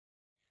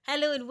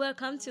Hello and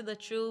welcome to the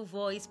True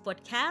Voice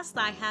podcast.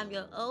 I am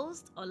your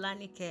host,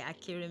 Olanike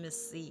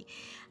Akirimisi.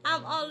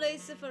 I'm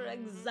always super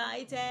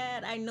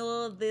excited. I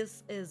know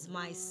this is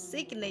my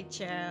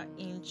signature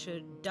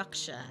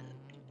introduction.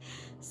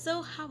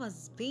 So, how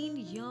has been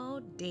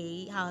your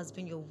day? How has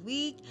been your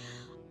week?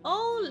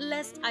 Oh,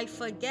 lest I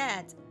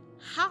forget,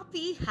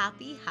 happy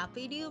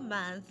new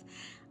month.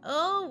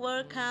 Oh,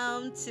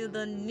 welcome to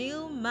the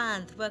new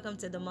month. Welcome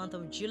to the month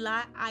of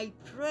July. I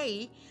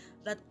pray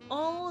that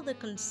all the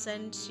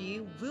concerned to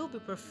you will be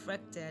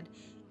perfected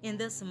in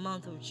this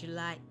month of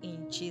July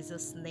in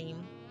Jesus'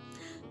 name.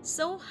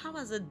 So, how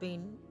has it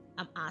been?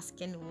 I'm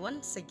asking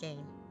once again.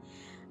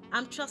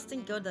 I'm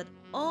trusting God that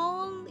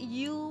all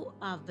you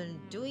have been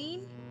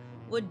doing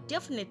will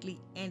definitely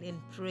end in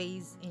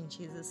praise in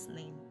Jesus'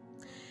 name.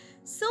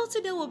 So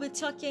today we'll be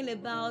talking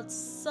about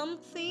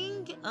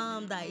something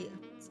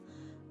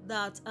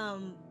that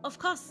of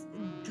course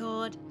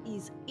God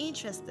is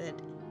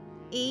interested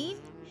in.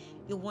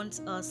 He wants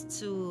us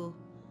to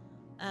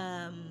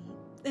um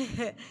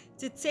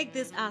to take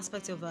this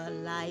aspect of our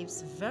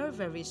lives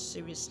very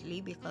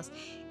seriously because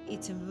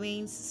it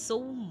means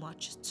so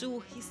much to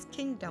his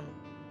kingdom.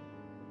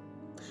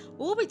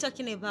 We'll be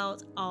talking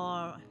about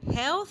our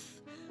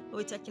health,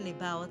 we'll be talking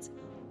about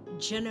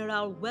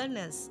general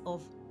wellness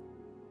of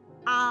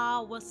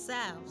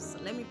ourselves.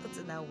 Let me put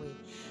it that way.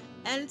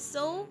 And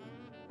so,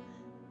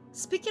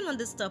 speaking on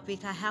this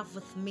topic, I have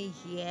with me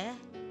here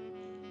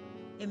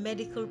a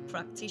medical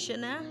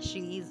practitioner.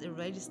 She is a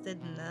registered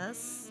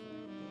nurse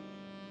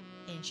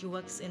and she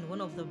works in one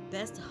of the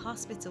best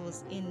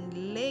hospitals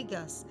in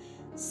Lagos,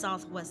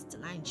 Southwest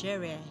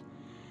Nigeria.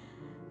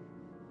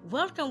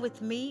 Welcome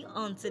with me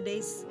on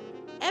today's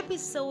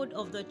episode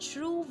of the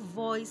True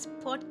Voice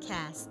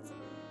podcast,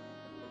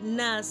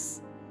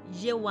 Nurse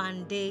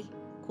Yewande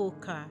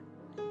Coker.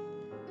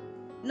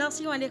 Nurse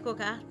Yewande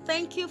Coker,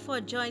 thank you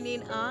for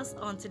joining us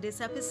on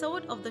today's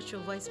episode of the True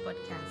Voice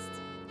podcast.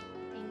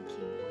 Thank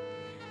you.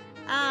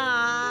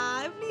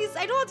 Please,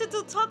 I don't want you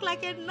to talk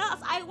like a nurse.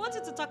 I want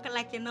you to talk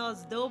like a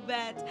nurse, though,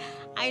 but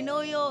I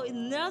know your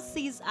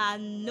nurses are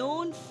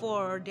known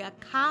for their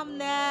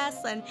calmness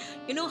and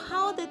you know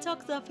how they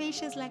talk to their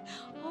patients like,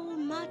 oh,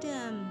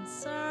 madam,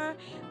 sir,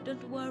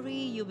 don't worry,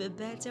 you'll be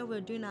better.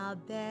 We're doing our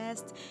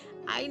best.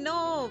 I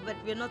know, but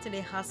we're not in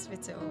a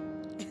hospital.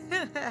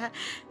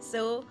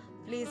 So,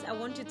 please, I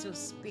want you to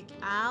speak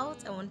out.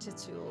 I want you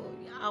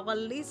to, our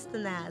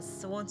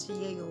listeners want to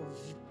hear your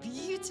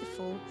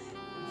beautiful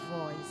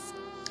voice.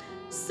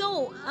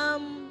 So,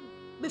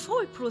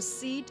 before we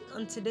proceed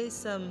on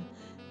today's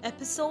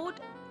episode,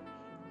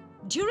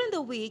 during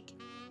the week,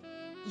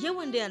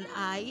 Yewande and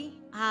I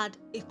had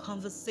a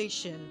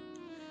conversation,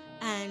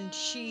 and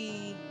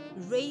she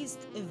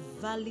raised a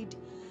valid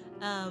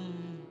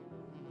um,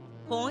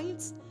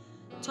 point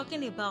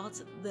talking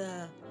about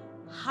the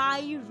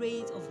high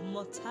rate of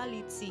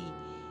mortality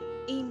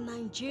in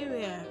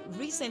Nigeria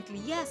recently.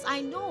 Yes, I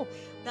know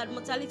that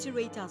mortality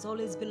rate has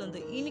always been on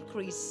the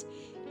increase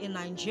in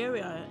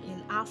Nigeria,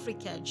 in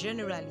Africa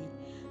generally.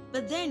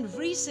 But then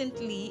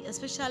recently,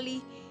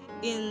 especially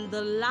in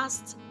the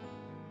last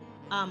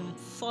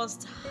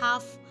first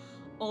half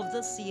of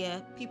this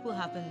year, people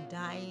have been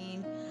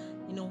dying,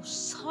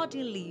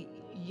 suddenly,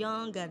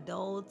 young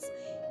adults,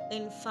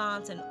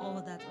 infants, and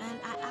all that. And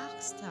I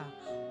asked her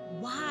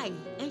why,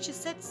 and she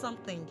said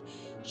something.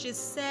 She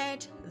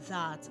said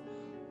that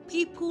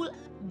people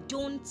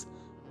don't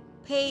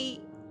pay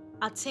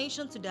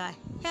attention to their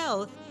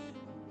health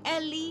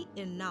early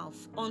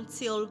enough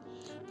until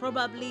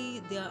probably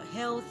their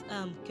health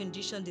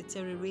condition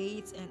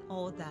deteriorates and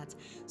all that.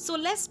 So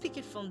let's pick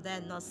it from there,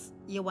 Nurse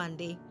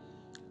Yewande.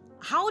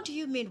 How do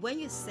you mean when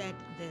you said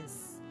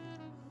this?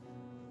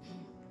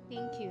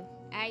 Thank you.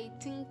 I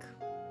think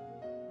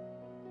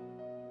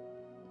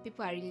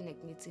people are really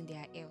neglecting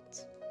their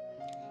health.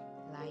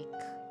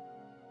 Like,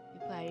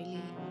 people are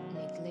really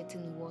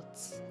neglecting what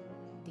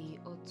they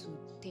ought to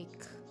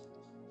take,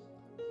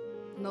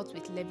 not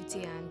with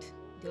levity, and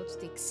they ought to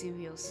take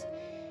serious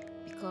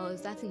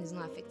because that thing is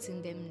not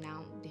affecting them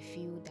now. They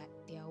feel that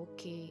they are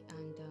okay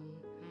and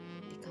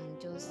they can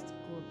just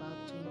go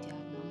about doing their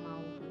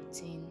normal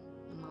routine,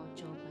 normal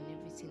job, and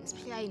everything,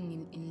 especially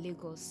in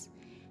Lagos,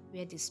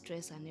 where the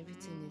stress and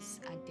everything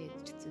is added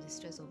to the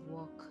stress of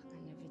work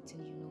and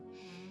everything.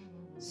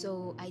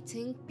 So I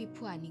think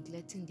people are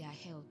neglecting their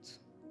health.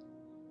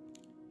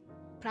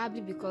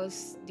 Probably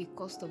because the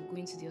cost of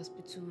going to the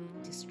hospital,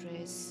 the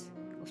stress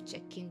of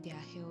checking their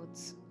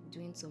health,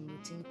 doing some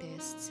routine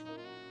tests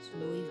to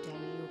know if they're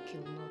really okay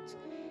or not.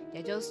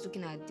 They're just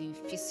looking at the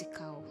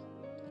physical.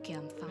 Okay,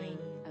 I'm fine.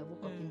 I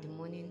woke up in the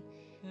morning.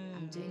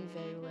 I'm doing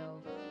very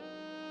well.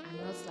 I'm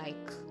not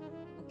like,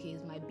 okay,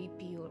 is my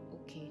BP or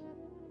okay?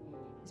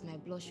 Is my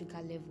blood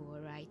sugar level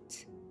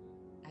alright?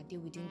 Are they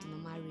within the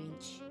normal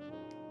range?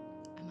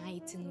 Am I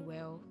eating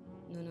well?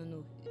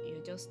 No.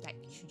 You're just like,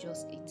 you should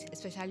just eat.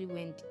 Especially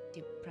when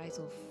the price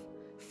of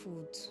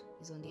food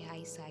is on the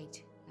high side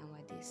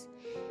nowadays.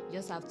 You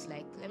just have to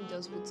like, let me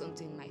just put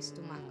something in my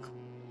stomach.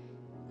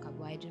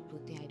 Carbohydrate,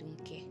 protein, I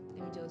don't care.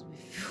 Let me just be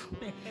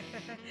full.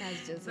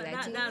 That's just But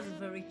it. that's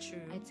very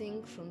true. I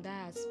think from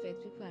that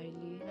aspect, people are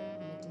really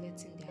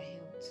neglecting their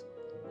health.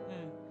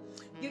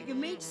 You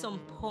made some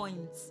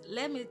points.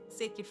 Let me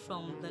take it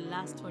from the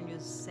last one you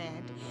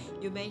said.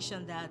 You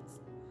mentioned that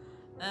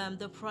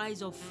the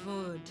price of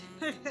food,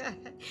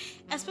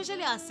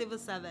 especially as civil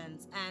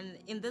servants, and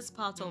in this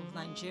part of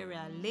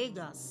Nigeria,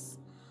 Lagos,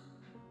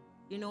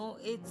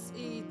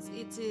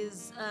 it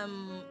is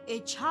a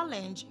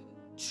challenge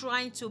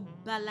trying to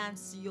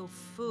balance your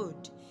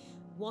food,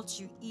 what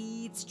you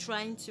eat,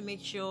 trying to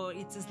make sure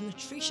it is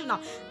nutritional.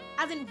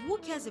 As in, who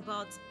cares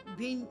about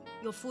being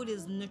your food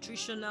is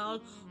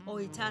nutritional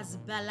or it has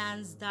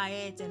balanced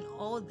diet and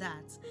all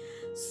that?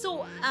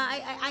 So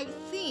I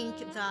think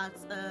that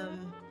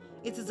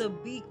it is a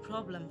big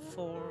problem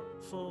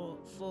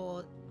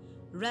for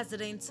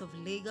residents of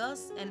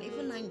Lagos and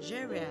even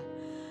Nigeria.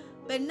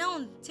 But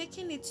now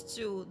taking it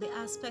to the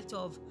aspect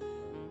of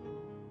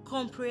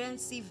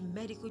comprehensive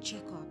medical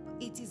checkup,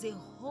 it is a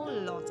whole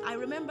lot. I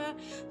remember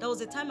there was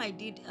a time I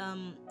did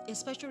a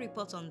special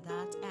report on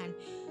that and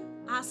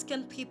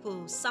asking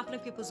people,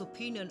 sampling people's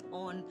opinion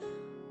on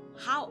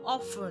how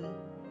often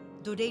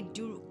do they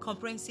do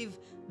comprehensive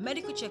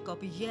medical checkup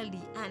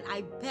yearly. And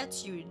I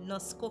bet you,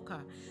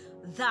 Noskoka,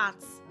 that,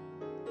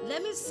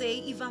 let me say,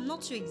 if I'm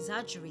not to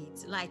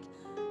exaggerate, like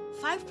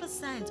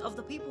 5% of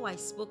the people I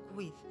spoke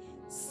with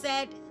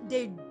said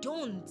they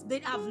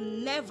have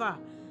never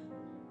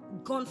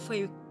gone for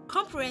a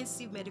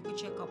comprehensive medical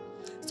checkup.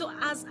 So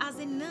as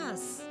a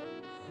nurse,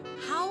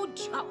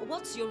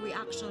 what's your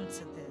reaction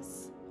to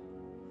this?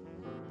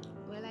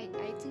 Well, I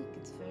think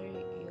it's very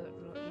your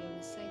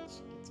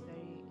research is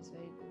very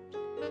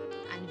good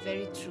and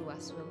very true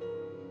as well.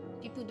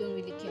 People don't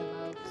really care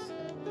about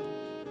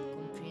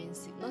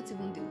comprehensive, not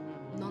even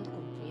the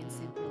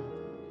non-comprehensive one.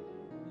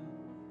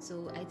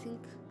 So I think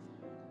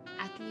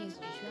at least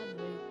you should have a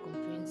very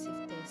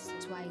comprehensive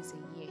test twice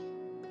a year,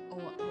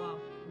 or Wow,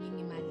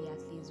 minimally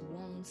at least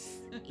once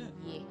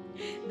a year.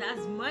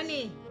 that's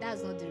money.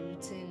 That's not the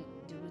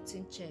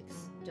routine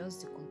checks,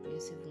 just the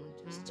comprehensive one,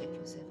 just check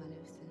yourself and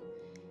everything.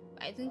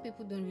 But I think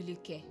people don't really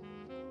care,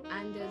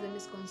 and there's a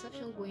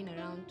misconception going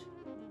around,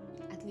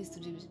 at least to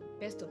the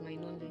best of my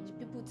knowledge.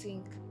 People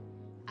think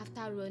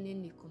after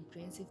running the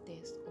comprehensive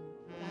test or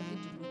probably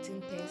the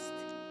routine test,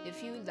 they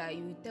feel that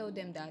you tell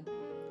them that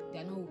they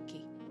are not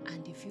okay,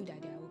 and they feel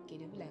that they are okay.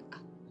 They'll be like,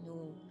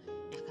 no,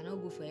 I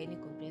cannot go for any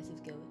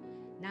comprehensive care.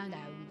 Now that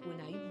I will go,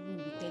 now you people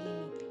will be telling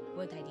me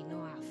what I did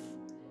not have.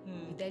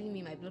 You're telling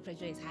me my blood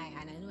pressure is high,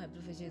 and I know my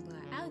blood pressure is not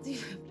high. How do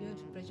you know my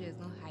blood pressure is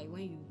not high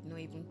when you not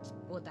even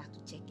bother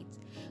to check it?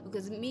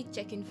 Because me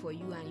checking for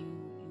you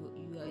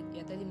and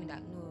you're telling me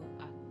that no,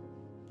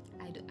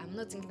 I'm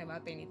not thinking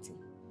about anything.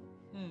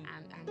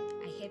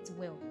 I ate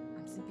well,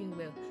 I'm sleeping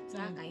well. So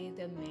how can you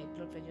tell me my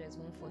blood pressure is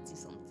 140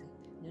 something?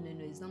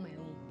 No, it's not my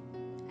own.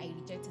 I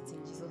reject it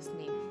in Jesus'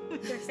 name.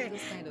 Those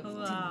kind of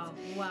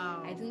things.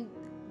 Wow. I think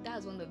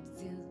that's one of the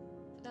things.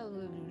 That's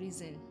one of the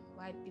reasons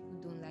why people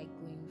don't like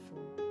going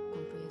for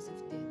comprehensive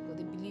test, because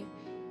they believe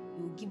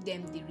you will give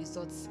them the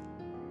results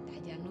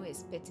that they are not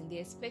expecting. They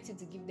expect you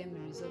to give them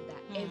a result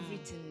that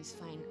everything is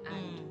fine,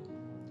 and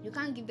you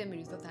can't give them a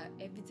result that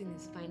everything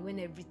is fine when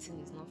everything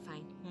is not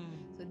fine.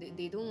 So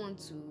they don't want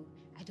to.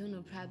 I don't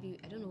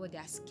know what they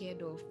are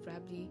scared of.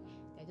 Probably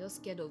they're just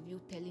scared of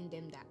you telling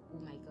them that, oh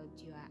my God,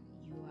 you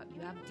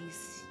have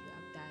this, you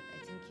have that.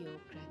 I think your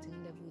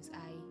creatinine level is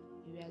high,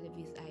 urea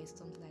level is high,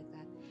 something like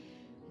that.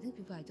 I think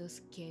people are just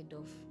scared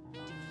of the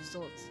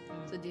results.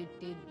 So they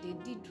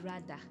did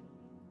rather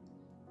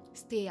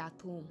stay at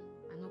home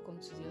and not come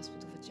to the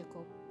hospital for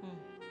checkup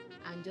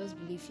and just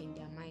believe in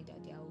their mind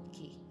that they are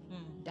okay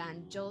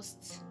than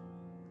just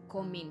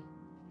come in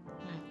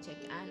and check.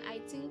 And I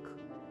think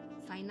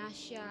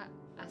financial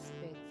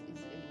aspect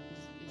is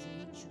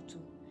an issue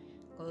too,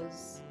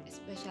 because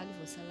especially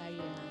for salary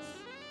earners,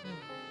 you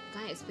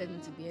can't expect me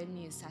to be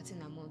earning a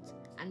certain amount,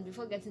 and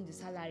before getting the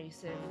salary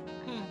itself,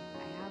 I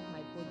have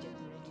my budget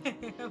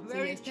already. So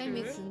you expect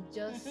me to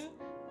just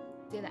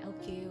say that,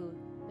 okay,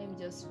 let me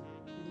just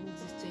remove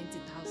this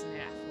 20,000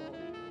 naira for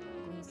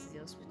going to the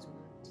hospital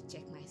to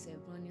check myself,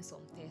 running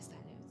some tests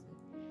and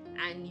everything.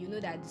 And you know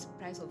that the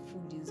price of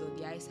food is on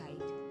the high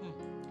side.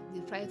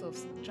 The price of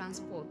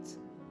transport,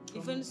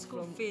 even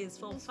school fees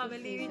for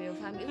family. For your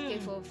family. Okay,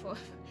 for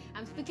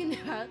I'm speaking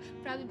about,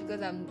 probably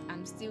because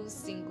I'm still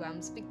single.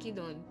 I'm speaking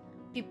on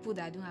people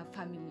that don't have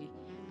family.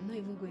 I'm not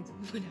even going to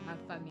people that have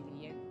family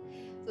yet.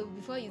 So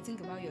before you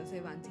think about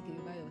yourself and think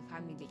about your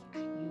family,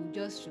 you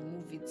just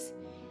remove it.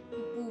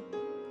 People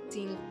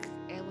think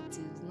health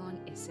is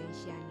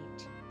non-essential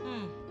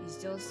need.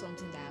 It's just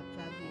something that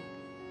probably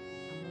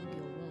among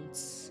your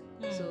wants.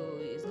 So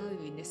it's not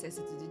really a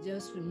necessity to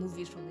just remove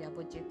it from their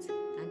budget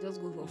and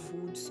just go for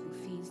food, school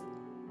fees.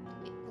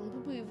 Some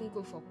people even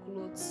go for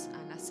clothes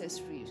and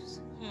accessories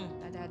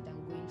rather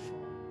than going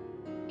for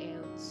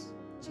health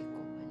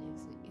checkup and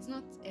everything. It's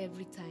not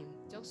every time,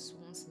 just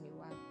once in a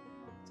while.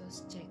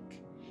 Just check.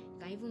 You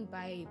can even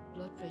buy a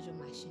blood pressure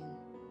machine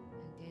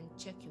and then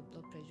check your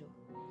blood pressure,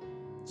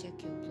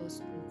 check your blood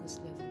glucose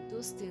level.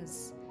 Those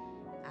things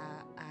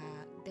are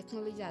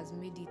technology has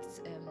made it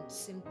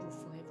simple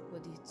for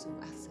everybody to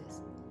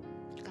access.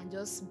 You can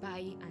just buy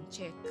and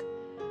check.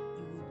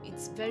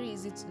 It's very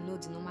easy to know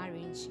the normal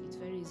range. It's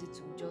very easy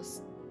to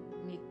just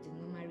make the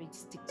normal range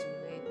stick to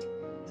your head.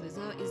 So it's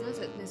not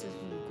necessary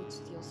you go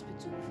to the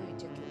hospital before you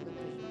check your blood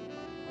pressure.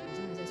 It's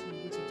not necessary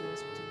you go to the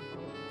hospital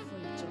before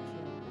you check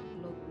your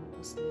blood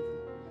glucose level.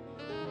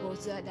 But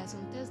there are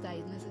some tests that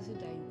it's necessary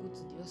that you go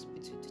to the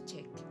hospital to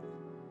check.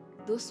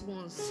 Those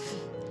ones,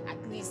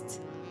 at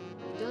least,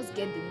 just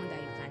get the one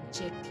that you can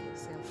check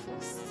yourself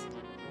first.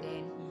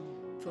 Then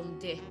from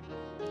there,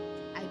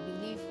 I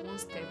believe one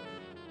step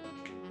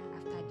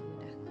after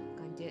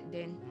the other.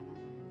 Then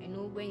I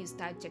know when you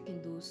start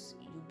checking those,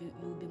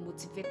 you'll be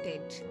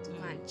motivated to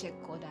go and check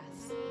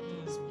others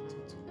in the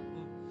hospital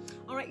too.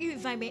 All right,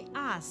 if I may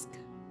ask,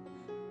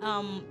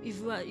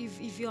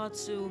 if you are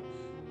to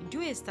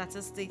do a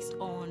statistics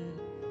on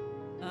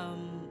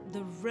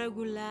the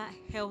regular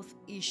health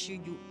issue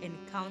you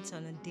encounter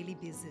on a daily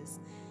basis,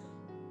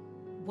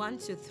 1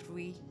 to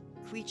 3,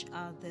 which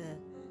are the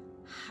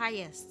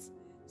highest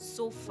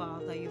so far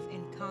that you've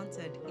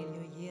encountered in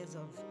your years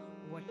of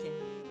working?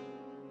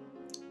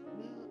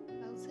 Well,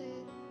 I would say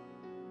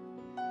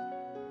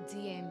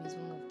DM is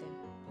one of them.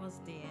 What's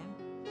DM?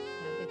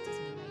 Diabetes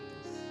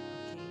mellitus.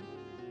 Okay.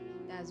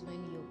 That's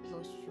when your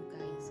blood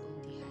sugar is on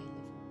the high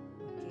level.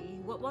 Okay.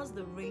 What's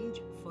the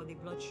range for the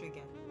blood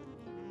sugar?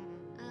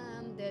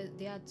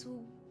 There are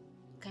two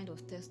kind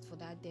of tests for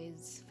that.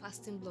 There's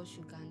fasting blood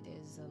sugar and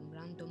there's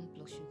random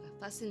blood sugar.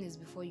 Fasting is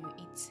before you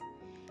eat,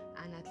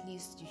 and at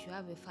least you should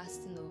have a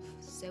fasting of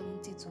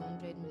 70 to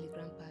 100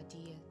 milligram per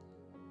day.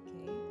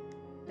 Okay.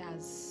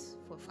 That's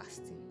for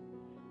fasting.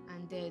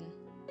 And then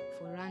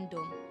for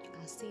random, you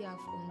can still have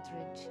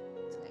 100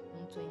 to like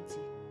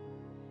 120.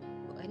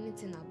 But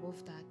anything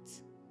above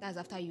that, that's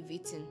after you've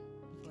eaten.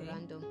 For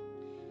random,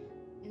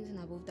 anything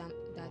above that,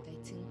 I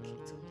think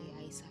it's on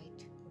the high side.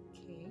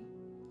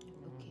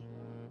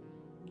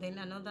 Then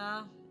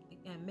another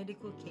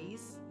medical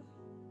case.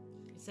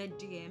 You said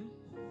DM,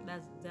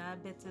 that's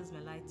diabetes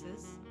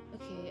mellitus.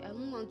 Okay, I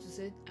don't want to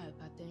say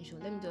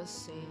hypertension. Let me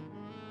just say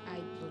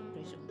high blood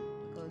pressure,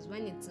 because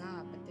when it's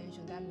not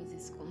hypertension, that means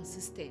it's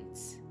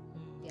consistent.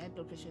 The high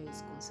blood pressure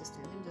is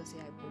consistent. Let me just say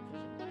high blood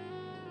pressure.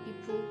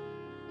 People,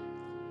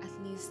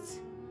 at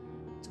least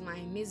to my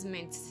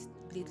amazement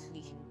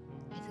lately,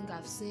 I think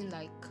I've seen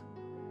like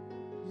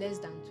less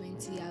than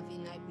 20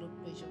 having high blood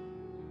pressure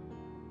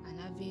and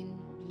having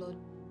blood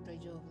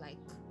pressure of like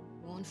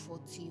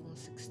 140,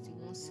 160,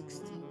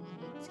 180.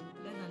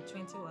 Less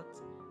than 20 what?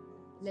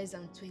 Less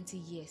than 20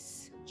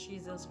 years.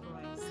 Jesus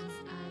Christ.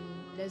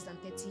 And less than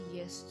 30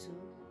 years too.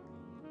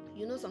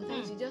 You know,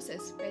 sometimes you just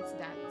expect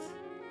that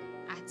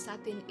at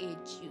certain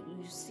age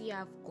you see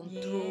have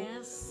control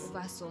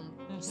over some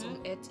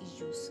health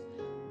issues.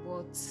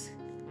 But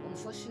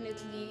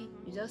unfortunately,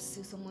 you just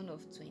see someone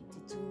of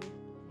 22. Really?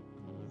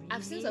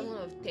 I've seen someone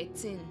of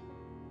 13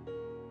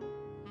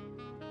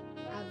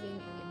 having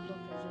a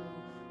blood pressure of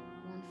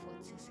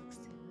 140,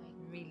 60. Like,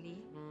 really?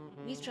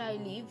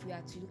 Literally, if we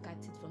are to look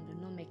at it from the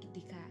non-medical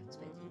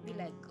aspect, we'd be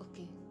like,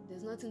 okay,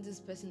 there's nothing this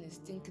person is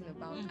thinking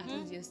about. At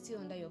least you're still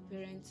under your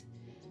parents.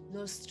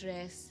 No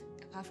stress,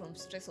 apart from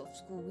stress of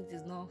school, which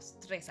is not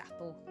stress at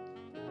all.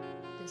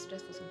 There's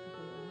stress for some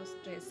people, but not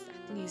stress,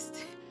 at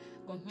least,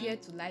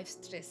 compared to life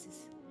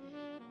stresses.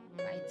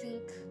 But I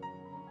think,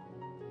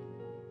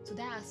 to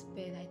that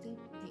aspect, I think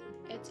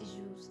the health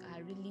issues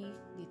are really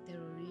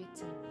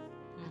deteriorating.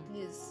 At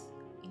least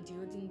in the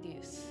olden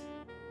days,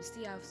 you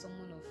still have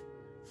someone of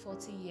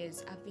 40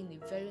 years having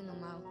a very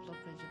normal blood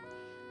pressure,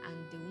 and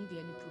there won't be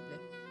any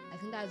problem. I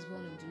think that's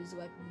one of the reasons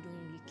why people don't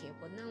really care.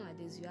 But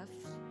nowadays, you have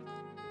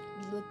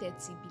below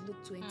 30, below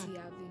 20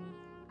 having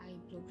high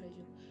blood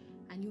pressure,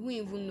 and you won't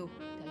even know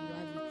that you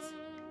have it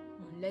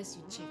unless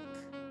you check.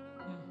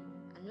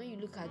 And when you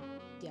look at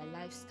their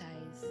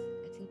lifestyles,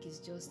 I think it's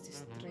just the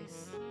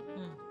stress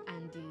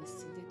and the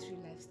sedentary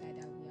lifestyle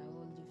that we are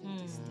all living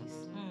these days.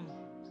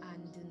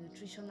 And the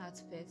nutrition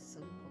aspect,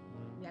 some people,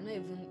 we are not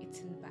even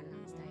eating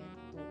balanced diet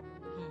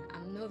at all.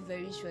 I'm not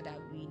very sure that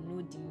we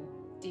know the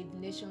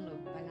definition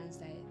of balanced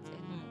diet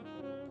anymore.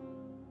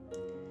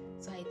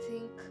 So I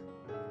think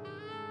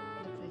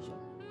high blood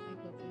pressure is one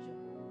of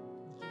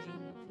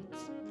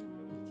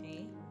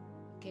it.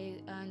 Okay,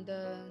 and the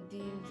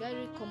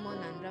very common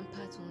and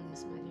rampant one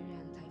is malaria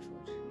and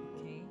typhoid.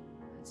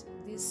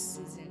 This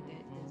season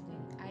there's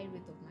been high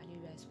rate of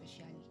malaria,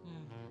 especially.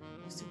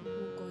 You see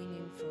people going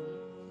in from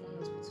one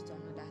hospital to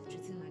another,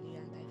 treating malaria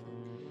and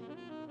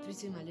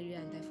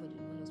typhoid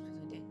in one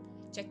hospital, then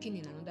checking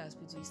in another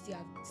hospital, you still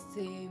have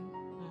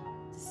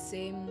the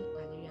same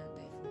malaria and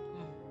typhoid.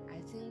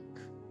 I think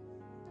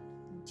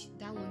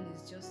that one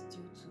is just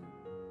due to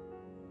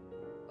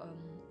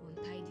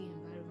untidy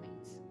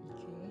environment.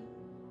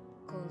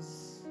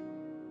 Because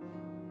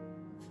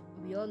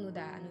we all know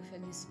that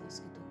Anopheles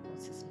mosquito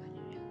causes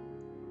malaria.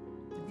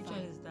 Which one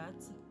is that?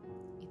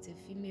 It's a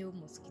female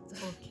mosquito.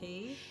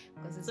 Okay.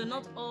 So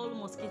not all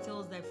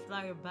mosquitoes that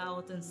fly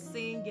about and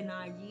sing in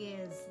our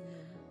ears.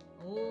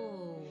 No.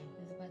 Oh.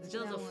 There's a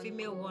just That a one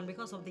female one called-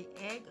 because of the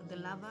egg, the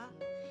larva,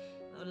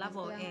 larva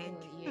or Particular egg.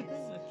 called,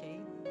 yes.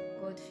 Okay.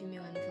 Called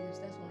female anopheles.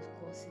 That's what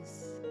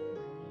causes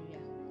malaria.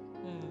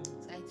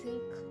 Mm. So I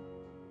think,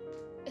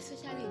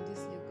 especially in this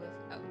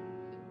Lagos,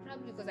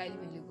 probably because I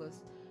live in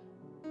Lagos,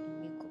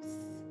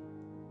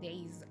 there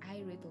is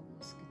high rate of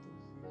mosquitoes.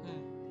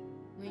 Mm.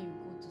 When you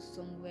go to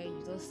somewhere,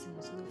 you just see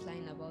mosquito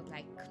flying about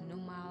like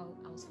normal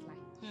housefly.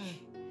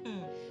 Mm.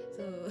 Mm.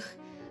 So,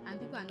 and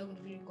people are not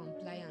really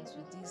compliant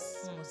with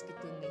this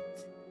mosquito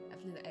net. I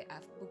feel like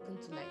I've spoken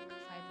to like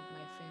 5 of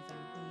my friends, and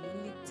the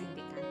only thing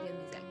they can tell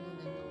me is like,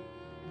 no,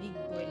 big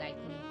boy like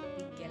me,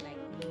 big girl like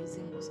me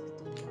using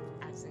mosquito net.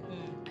 As in,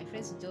 my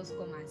friends will just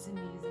come and see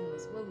me using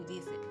mosquito. What would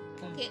they say?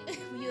 Okay,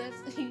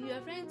 will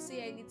your friends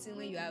say anything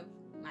when you have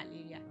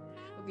malaria?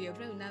 Okay, your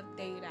friend will now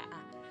tell you that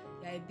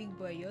you're a big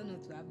boy, you all know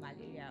to have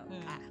malaria.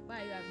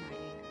 Why you have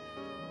malaria?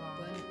 Wow.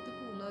 But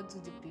people will not do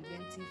the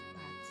preventive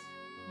part.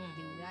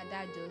 They would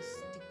rather just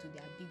stick to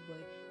their big boy.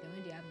 Then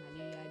when they have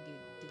malaria,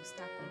 they'll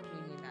start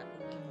complaining that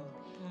they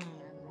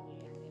have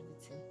malaria and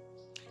everything.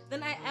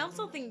 Then I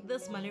also think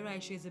this malaria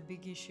issue is a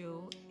big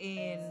issue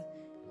in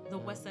the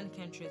Western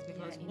countries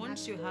because Yeah, in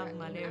once you have Africa- in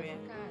malaria,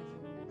 Africa as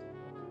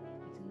in,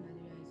 I think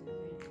malaria is a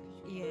very big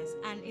issue. yes,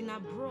 and in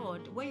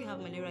abroad, when you have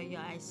malaria, you're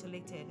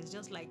isolated. It's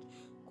just like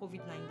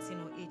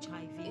COVID-19 or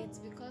HIV. It's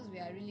because we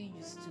are really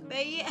used to.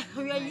 But yeah,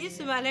 we are used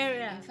to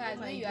malaria. In fact, Oh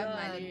my when you have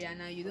God. malaria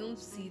now, you don't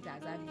see it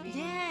as a very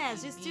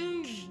Yes, you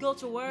still big- go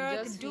to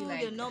work, just do feel the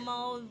like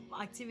normal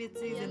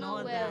activities You're and not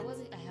all well. that. What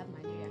if I have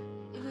malaria?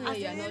 Even As though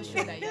you're in- not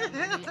sure that you have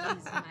malaria,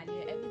 it's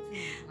malaria. Everything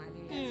is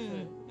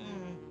malaria.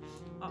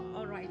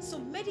 All right. So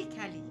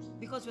medically,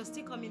 because we're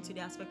still coming to the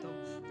aspect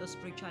of the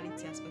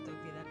spirituality aspect of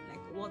it, that like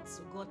what's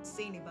God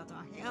saying about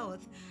our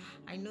health.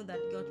 I know that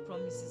God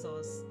promises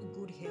us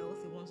good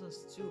health. He wants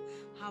us to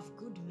have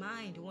good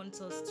mind. He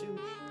wants us to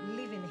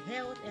live in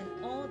health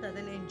and all that,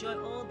 and enjoy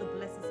all the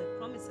blessings and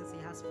promises He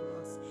has for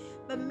us.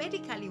 But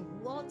medically,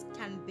 what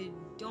can be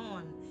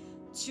done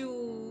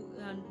to,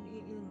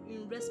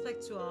 in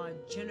respect to our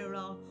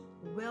general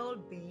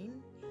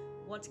well-being?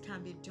 What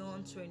can be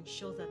done to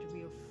ensure that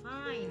we are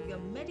fine, we are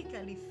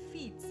medically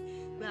fit,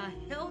 we are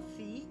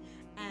healthy,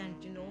 and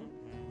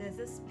there's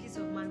this peace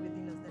of mind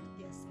within us that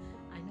yes,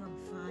 I know I'm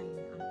fine.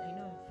 I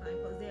know I'm fine,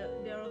 because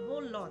there are a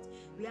whole lot.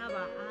 We have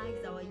our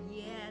eyes, our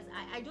ears.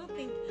 I don't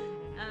think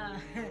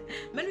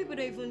many people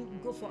don't even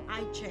go for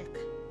eye check.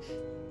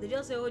 They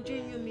just say, "Oh,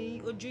 you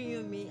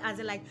me," as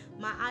in like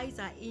my eyes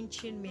are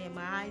inching me, and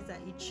my eyes are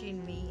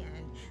itching me,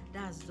 and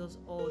that's just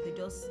all. They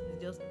just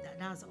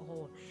that's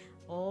all.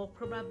 Or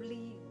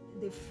probably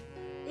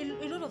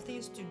a lot of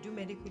things to do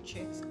medical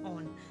checks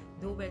on.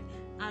 Though, but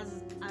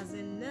as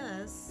a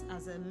nurse,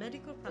 as a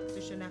medical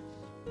practitioner,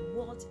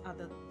 what are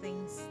the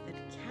things that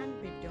can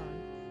be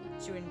done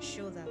to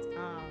ensure that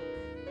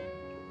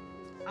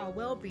our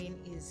well-being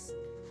is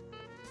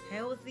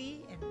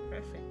healthy and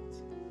perfect?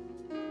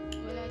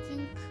 Well, I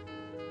think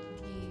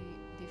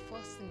the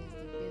first thing is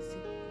the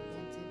basic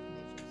preventive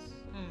measures.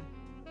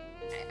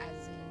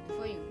 As in,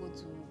 before you go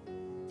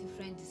to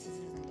different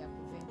diseases and their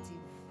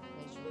preventive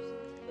measures,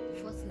 the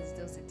first thing is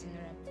just the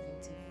general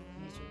preventive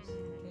measures.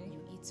 Okay.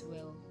 You eat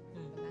well,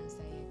 balance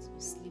diet,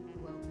 you sleep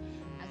well.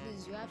 At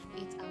least you have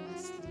 8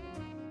 hours sleep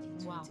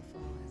in 24 Wow.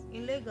 hours.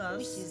 In Lagos,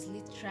 Which is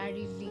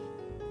literally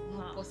not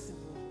Wow.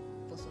 possible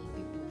for some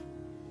people.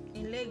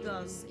 in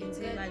Lagos, You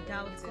until I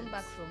doubt you come it.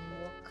 back from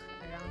work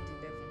around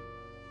 11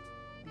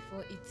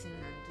 before eating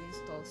and doing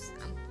stuff.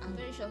 I'm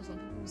very sure some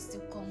people will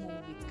still come home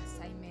with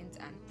assignments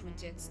and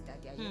projects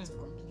that they are yet to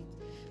complete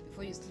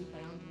before you sleep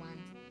around 1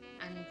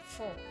 and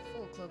 4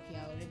 o'clock you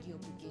are already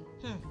up again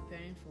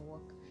preparing for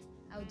work.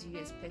 How do you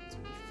expect to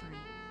be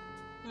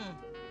fine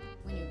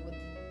when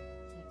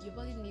your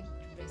body needs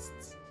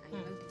rest and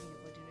you're not giving your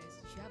body rest?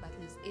 You should have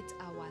at least 8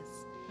 hours.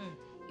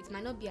 It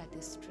might not be at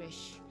a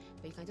stretch,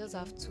 but you can just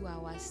have 2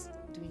 hours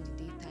during the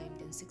daytime,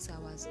 then 6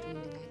 hours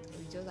during the night,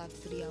 or you just have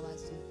 3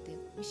 hours during the day,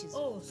 which is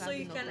Oh, so probably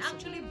you not can possible.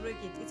 actually break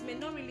it. It may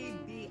not really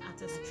be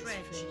at a At a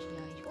stretch.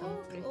 Yeah, you can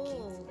break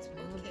oh, it. It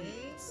might not be,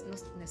 okay. it's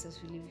not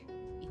necessarily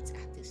it's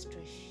at a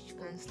stretch. You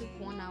can sleep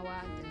 1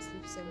 hour, then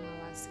sleep 7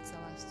 hours, 6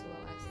 hours, 2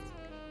 hours.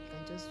 You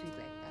can just do it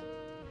like that.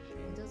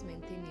 And just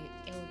maintain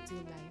a healthy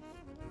life.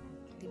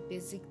 The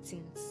basic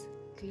things,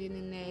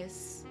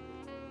 cleanliness,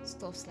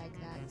 stuffs like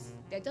that.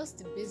 They're just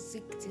the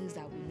basic things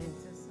that we know.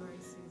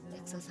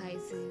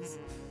 Exercises.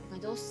 You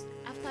can just,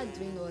 after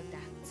doing all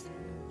that,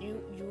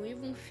 you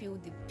even feel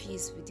the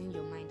peace within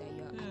your mind that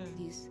you're at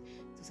least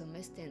to some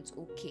extent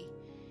okay.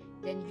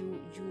 Then you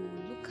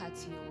look at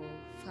your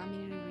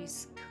family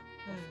risk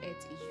of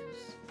health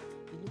issues.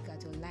 You look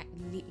at your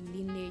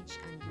lineage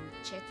and you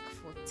check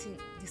for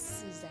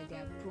diseases that they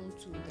are prone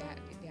to.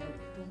 They are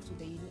prone to.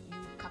 Then you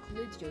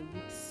calculate your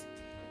risks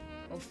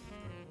of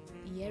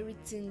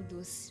inheriting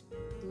those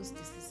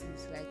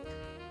diseases. Like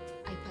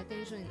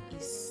hypertension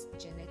is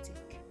genetic.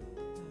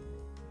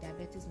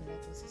 Diabetes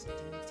mellitus is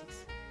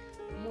genetics.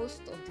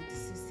 Most of the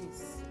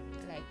diseases,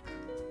 like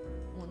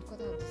 1/4 of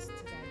the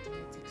diseases are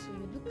genetic. So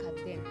you look at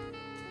them.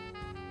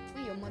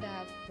 When your mother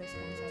have breast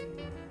cancer,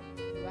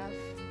 you have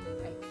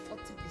like 40%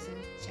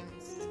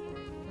 chance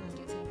of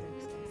getting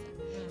breast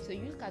cancer. So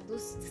you look at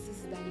those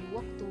diseases and you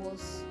work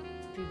towards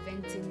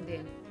preventing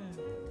them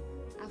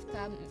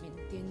after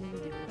maintaining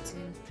the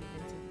routine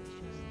preventive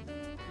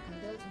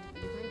measures.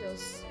 You can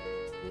just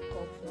wake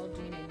up not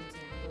doing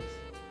anything.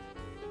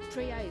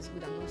 Prayer is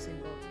good, I'm not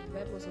saying, but the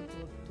Bible also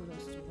told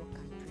us to walk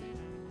and pray.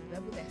 The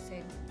Bible that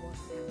said walk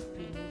and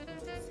pray, know what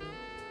to say.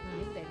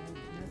 If that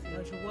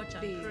nothing, We should watch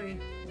and pray.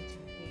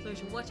 So we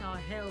should watch our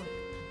health.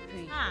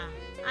 Pray.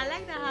 I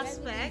like that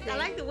aspect. I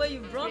like the way you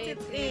brought it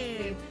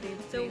in.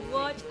 So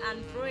watch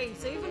and pray.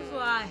 So even for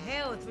our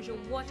health, we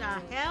should watch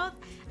our health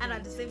and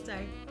at the same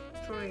time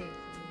pray.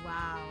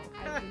 Wow.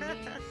 I believe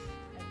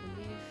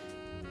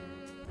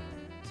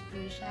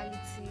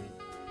spirituality.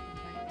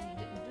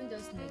 You don't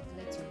just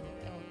neglect your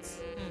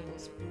health for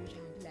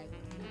spiritual and be like,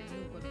 I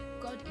know, but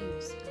God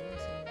heals. I'm not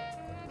saying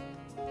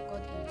that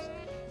God heals,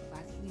 but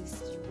at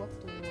least you work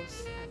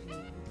towards having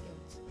a good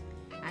health.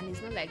 And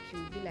it's not like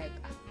you'll be like,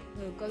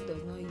 no, God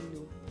does not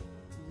heal.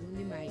 It's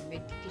only my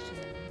medication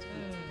I want to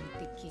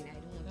be taking. I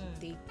don't want to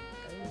take.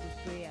 I don't want to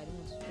pray. I don't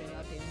want to pray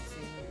out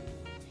anything.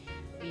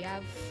 We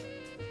have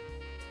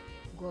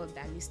God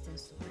that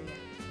listens to prayer.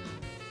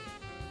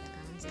 That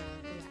can answer our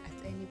prayer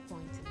at any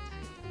point in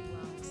time.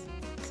 Wow.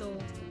 So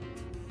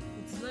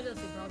it's not just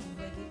about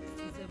medics,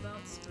 it's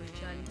about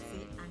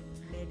spirituality and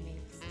learning.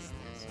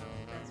 So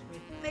that's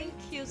great. Thank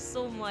you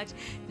so much,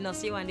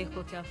 Nosiwande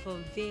Koka, for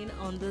being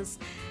on this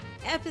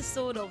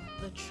episode of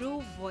the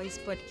True Voice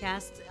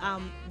podcast.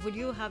 Would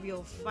you have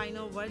your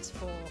final words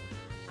for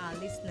our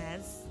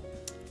listeners?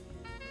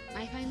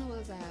 My final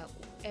words are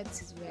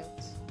health is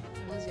wealth.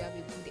 Once you have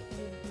a good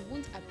you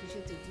won't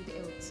appreciate a good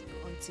health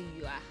until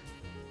you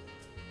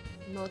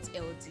are not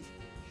healthy.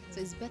 So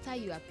it's better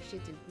you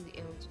appreciate a good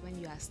health when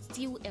you are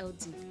still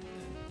healthy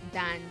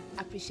than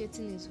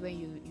appreciating it when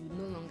you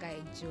no longer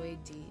enjoy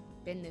the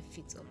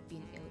benefits of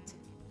being healthy.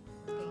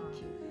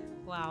 Thank you.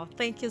 Wow,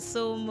 thank you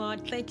so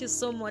much. Thank you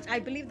so much. I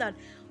believe that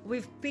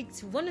we've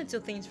picked one or two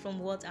things from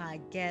what our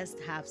guests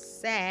have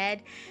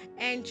said.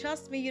 And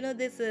trust me,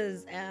 this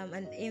is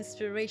an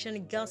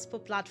inspiration gospel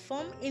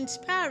platform,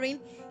 inspiring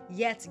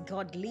yet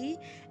godly.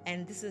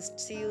 And this is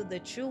still the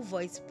True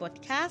Voice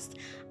podcast.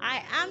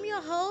 I am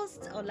your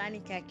host,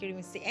 Olanika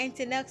Kirimisi.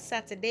 Until next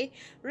Saturday,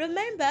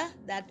 remember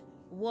that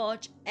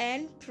watch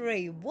and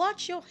pray.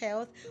 Watch your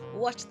health,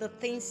 watch the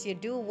things you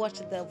do, watch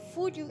the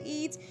food you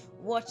eat,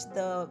 watch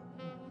the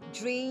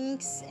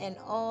drinks and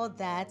all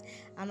that,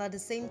 and at the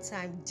same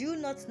time do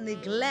not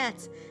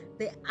neglect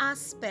the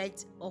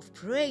aspect of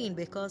praying,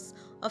 because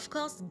of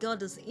course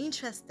God is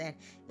interested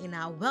in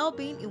our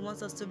well-being. He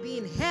wants us to be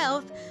in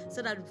health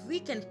so that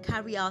we can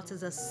carry out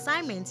his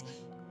assignment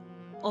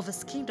of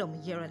his kingdom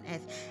here on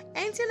earth.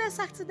 Until next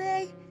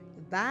Saturday,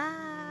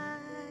 bye.